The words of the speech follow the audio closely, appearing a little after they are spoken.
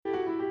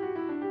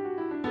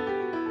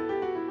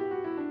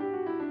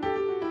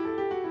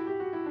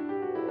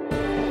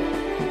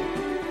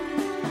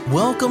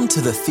Welcome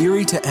to the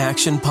Theory to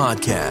Action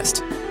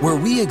podcast, where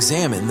we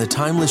examine the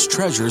timeless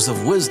treasures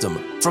of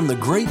wisdom from the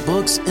great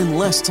books in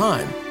less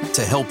time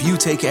to help you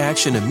take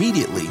action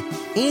immediately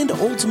and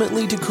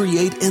ultimately to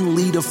create and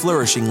lead a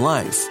flourishing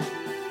life.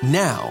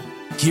 Now,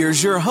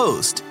 here's your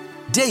host,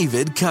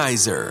 David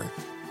Kaiser.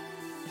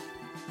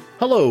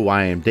 Hello,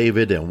 I am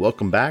David, and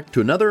welcome back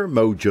to another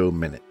Mojo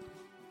Minute.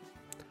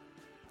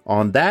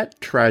 On that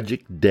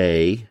tragic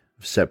day,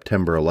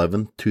 September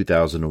 11th,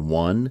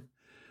 2001,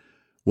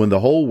 when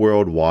the whole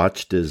world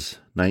watched as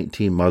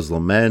 19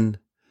 Muslim men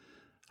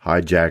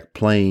hijacked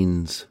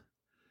planes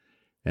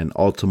and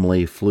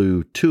ultimately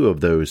flew 2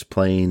 of those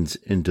planes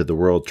into the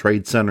World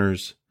Trade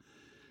Centers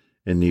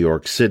in New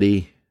York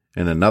City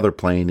and another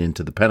plane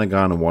into the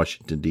Pentagon in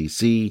Washington,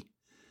 D.C.,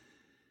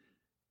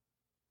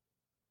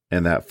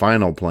 and that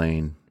final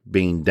plane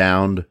being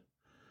downed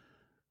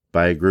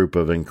by a group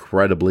of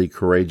incredibly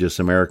courageous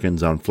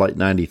Americans on Flight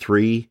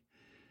 93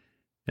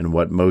 in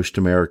what most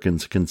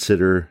Americans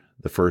consider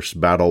the first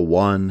battle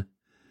won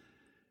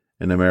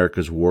in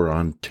America's war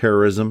on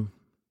terrorism.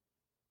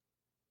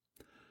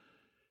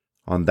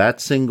 On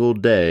that single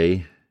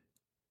day,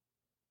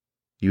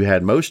 you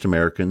had most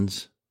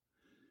Americans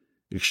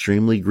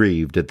extremely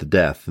grieved at the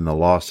death and the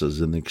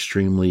losses and the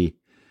extremely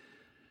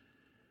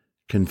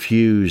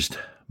confused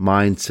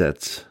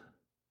mindsets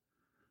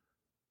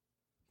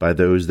by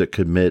those that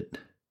commit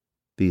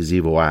these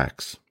evil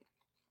acts.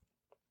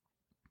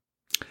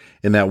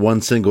 In that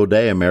one single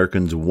day,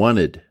 Americans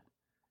wanted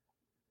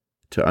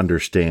to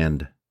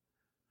understand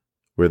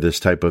where this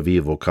type of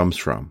evil comes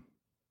from.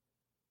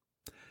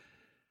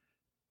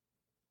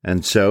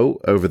 And so,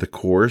 over the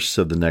course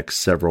of the next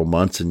several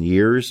months and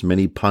years,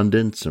 many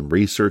pundits and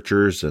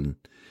researchers and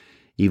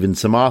even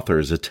some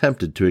authors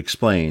attempted to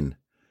explain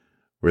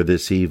where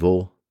this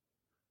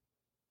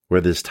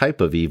type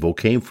of evil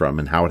came from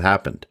and how it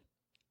happened.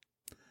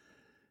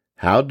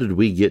 How did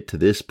we get to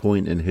this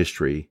point in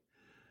history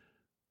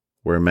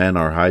where men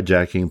are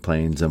hijacking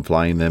planes and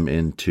flying them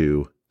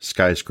into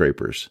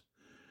skyscrapers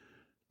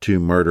to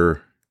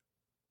murder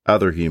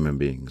other human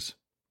beings?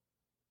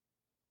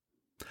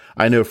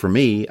 I know for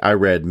me, I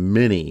read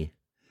many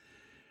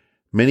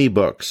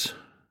books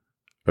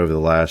over the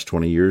last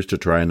 20 years to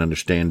try and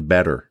understand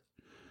better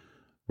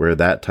where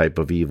that type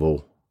of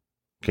evil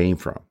came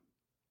from.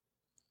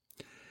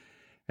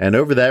 And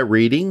over that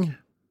reading,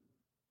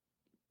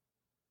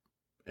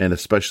 and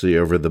especially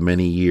over the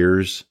many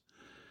years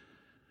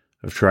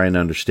of trying to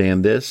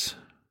understand this,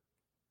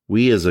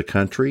 we as a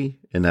country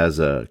and as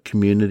a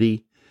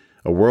community,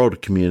 a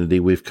world community,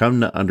 we've come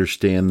to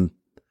understand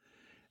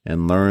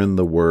and learn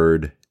the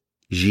word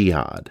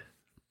jihad.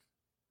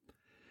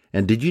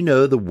 And did you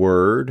know the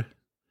word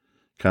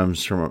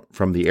comes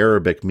from the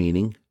Arabic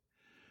meaning,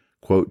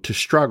 quote, to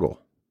struggle,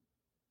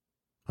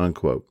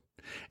 unquote.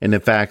 And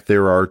in fact,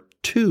 there are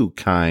 2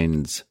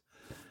 kinds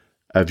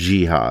of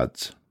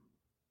jihads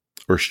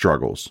or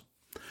struggles.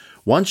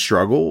 One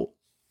struggle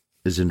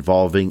is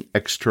involving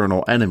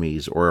external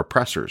enemies or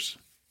oppressors.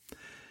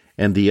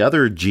 And the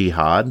other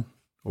jihad,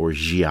 or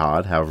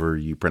jihad, however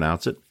you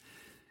pronounce it,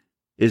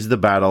 is the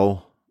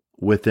battle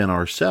within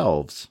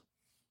ourselves.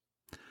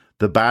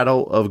 The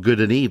battle of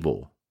good and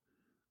evil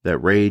that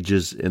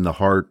rages in the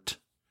heart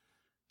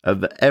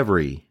of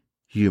every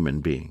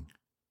human being.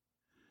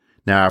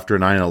 Now, after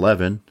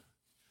 9/11,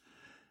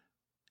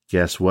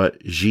 guess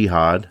what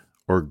jihad,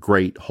 or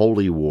Great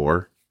Holy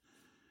War,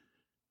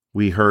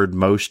 we heard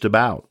most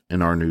about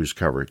in our news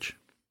coverage?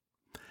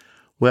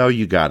 Well,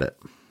 you got it.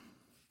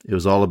 It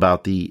was all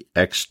about the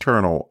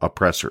external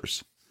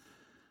oppressors.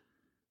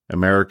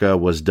 America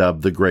was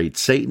dubbed the Great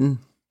Satan,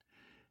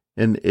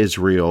 and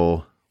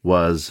Israel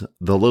was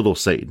the Little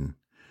Satan,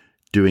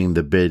 doing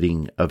the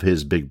bidding of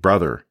his big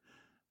brother,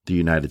 the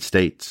United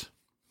States.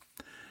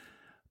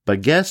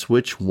 But guess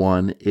which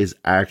one is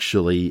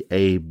actually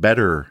a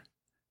better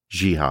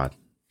jihad?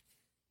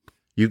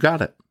 You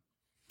got it.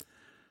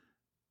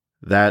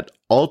 That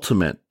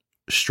ultimate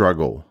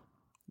struggle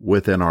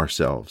within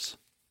ourselves.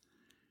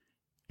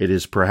 It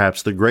is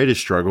perhaps the greatest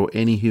struggle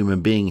any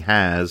human being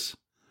has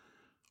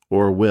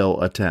or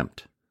will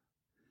attempt.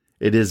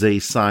 It is a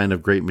sign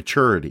of great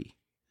maturity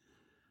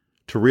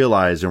to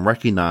realize and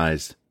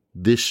recognize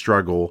this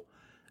struggle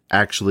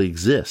actually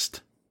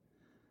exists.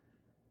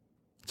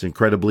 It's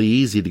incredibly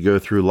easy to go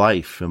through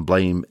life and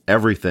blame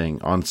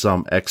everything on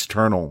some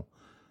external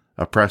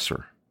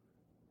oppressor.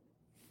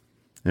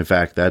 In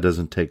fact, that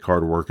doesn't take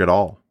hard work at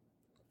all.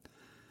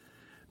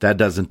 That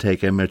doesn't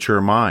take a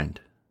mature mind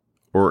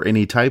or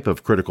any type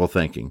of critical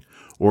thinking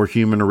or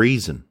human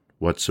reason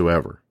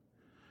whatsoever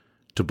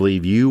to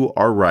believe you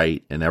are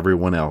right and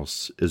everyone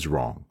else is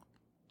wrong.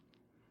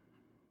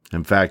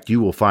 In fact,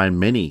 you will find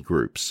many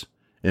groups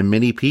and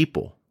many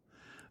people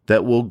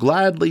that will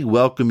gladly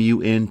welcome you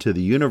into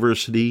the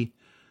University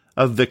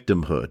of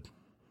Victimhood.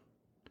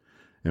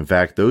 In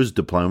fact, those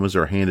diplomas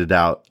are handed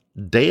out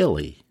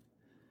daily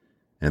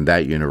in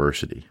that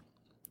university.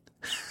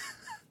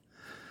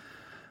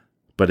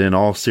 But in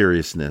all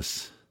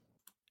seriousness,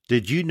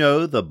 did you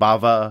know the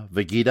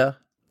Bhagavad Gita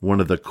one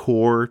of the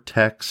core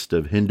texts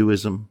of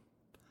Hinduism,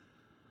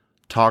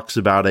 talks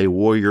about a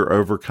warrior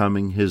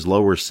overcoming his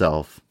lower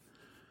self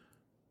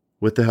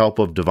with the help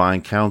of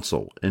divine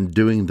counsel and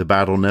doing the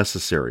battle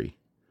necessary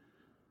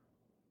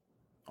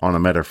on a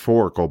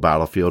metaphorical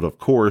battlefield, of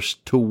course,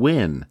 to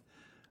win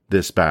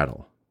this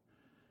battle.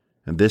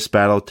 And this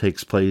battle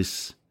takes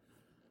place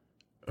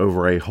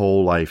over a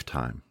whole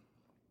lifetime.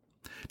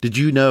 Did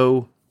you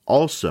know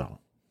also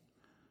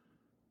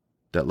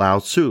that Lao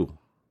Tzu,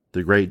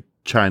 the great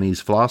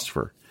Chinese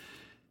philosopher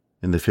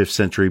in the 5th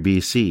century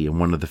BC and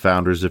one of the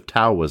founders of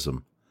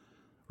Taoism,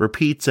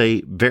 repeats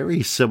a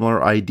very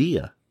similar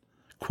idea?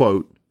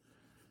 Quote,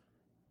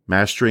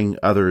 mastering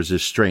others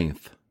is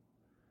strength.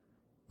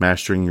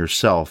 Mastering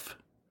yourself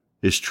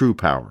is true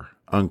power.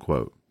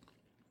 Unquote.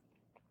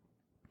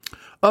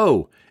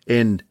 Oh,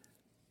 and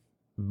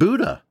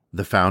Buddha,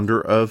 the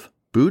founder of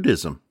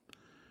Buddhism,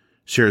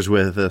 shares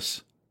with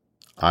us,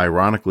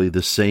 ironically,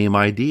 the same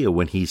idea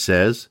when he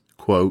says,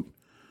 quote,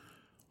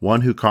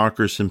 one who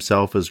conquers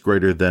himself is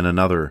greater than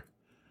another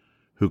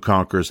who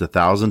conquers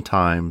 1,000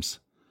 times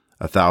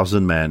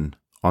 1,000 men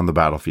on the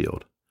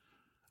battlefield.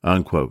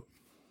 Unquote.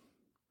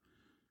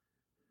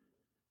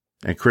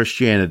 And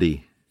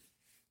Christianity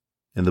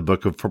in the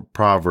book of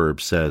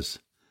Proverbs says,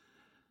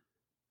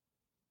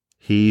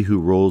 he who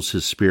rules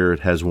his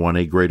spirit has won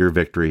a greater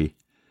victory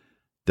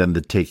than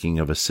the taking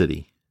of a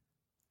city.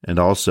 And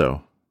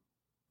also,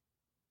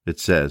 it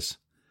says,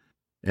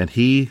 and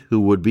he who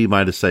would be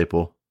my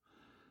disciple,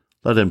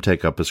 let him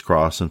take up his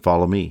cross and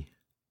follow me.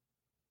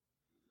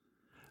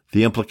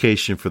 The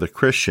implication for the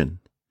Christian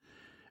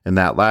in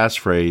that last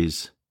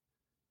phrase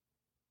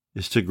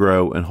is to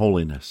grow in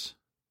holiness.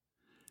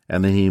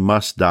 And then he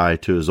must die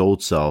to his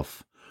old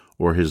self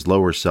or his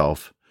lower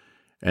self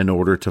in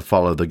order to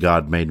follow the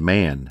God-made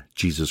man,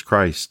 Jesus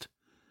Christ,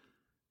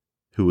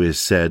 who is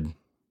said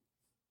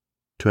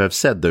to have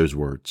said those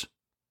words.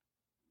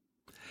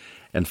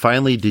 And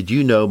finally, did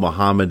you know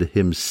Muhammad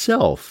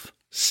himself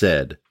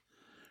said,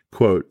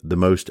 quote, the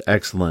most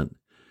excellent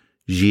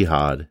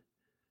jihad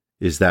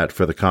is that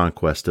for the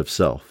conquest of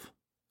self,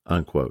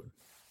 unquote.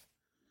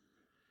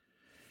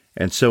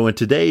 And so in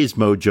today's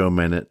Mojo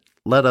Minute,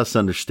 let us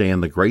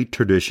understand the great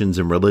traditions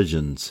and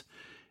religions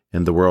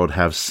in the world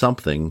have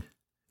something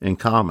in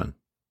common.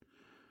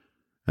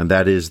 And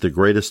that is the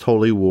greatest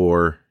holy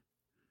war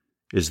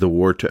is the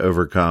war to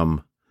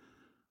overcome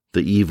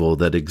the evil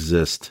that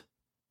exists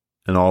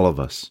in all of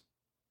us.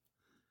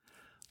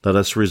 Let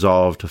us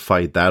resolve to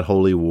fight that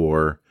holy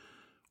war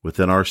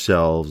within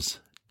ourselves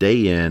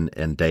day in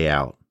and day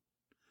out.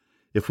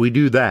 If we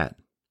do that,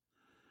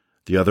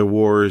 the other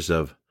wars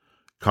of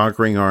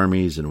conquering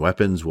armies and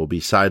weapons will be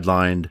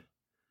sidelined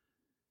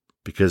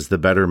because the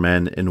better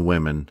men and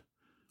women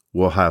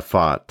will have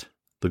fought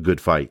the good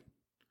fight.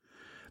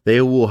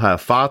 They will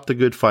have fought the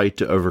good fight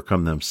to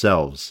overcome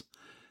themselves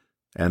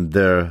and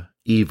their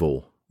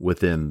evil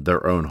within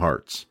their own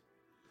hearts.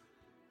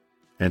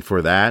 And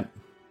for that,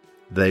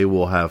 they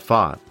will have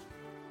fought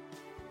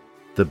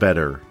the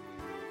better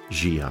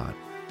jihad.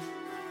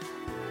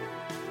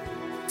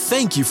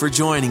 Thank you for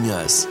joining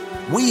us.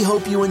 We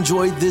hope you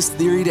enjoyed this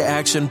Theory to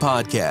Action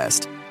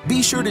podcast.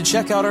 Be sure to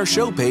check out our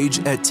show page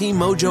at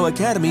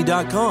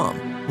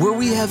teammojoacademy.com, where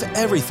we have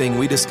everything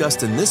we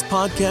discussed in this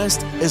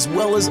podcast, as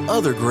well as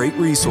other great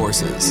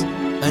resources.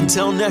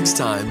 Until next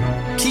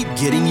time, keep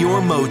getting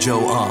your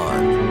mojo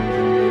on.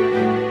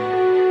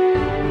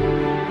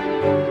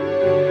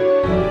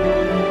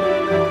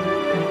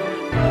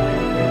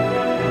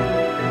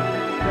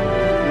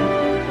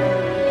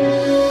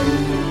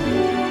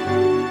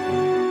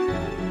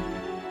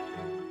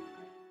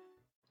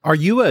 Are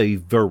you a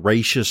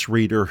voracious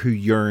reader who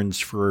yearns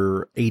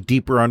for a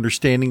deeper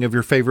understanding of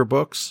your favorite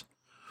books?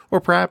 Or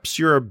perhaps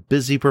you're a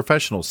busy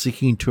professional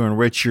seeking to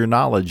enrich your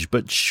knowledge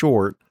but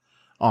short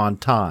on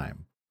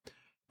time.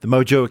 The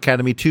Mojo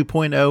Academy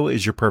 2.0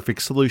 is your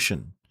perfect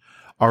solution.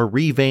 Our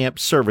revamped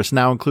service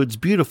now includes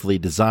beautifully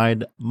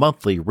designed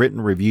monthly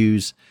written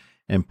reviews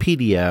and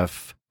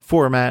PDF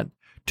format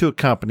to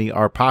accompany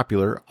our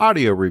popular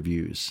audio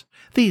reviews.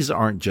 These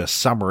aren't just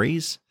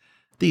summaries.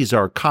 These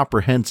are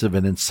comprehensive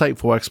and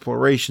insightful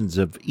explorations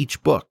of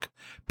each book,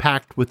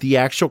 packed with the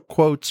actual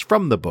quotes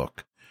from the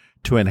book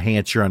to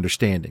enhance your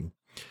understanding.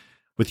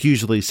 With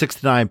usually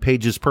 69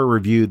 pages per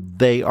review,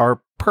 they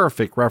are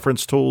perfect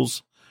reference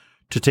tools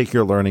to take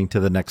your learning to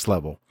the next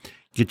level.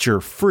 Get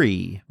your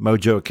free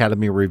Mojo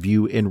Academy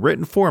review in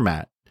written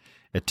format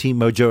at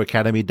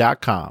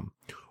teammojoacademy.com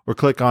or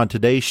click on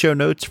today's show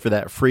notes for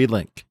that free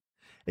link.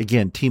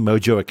 Again,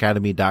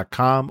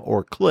 teammojoacademy.com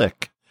or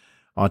click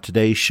on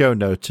today's show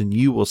notes and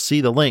you will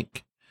see the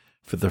link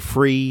for the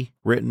free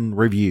written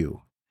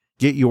review.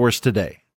 Get yours today.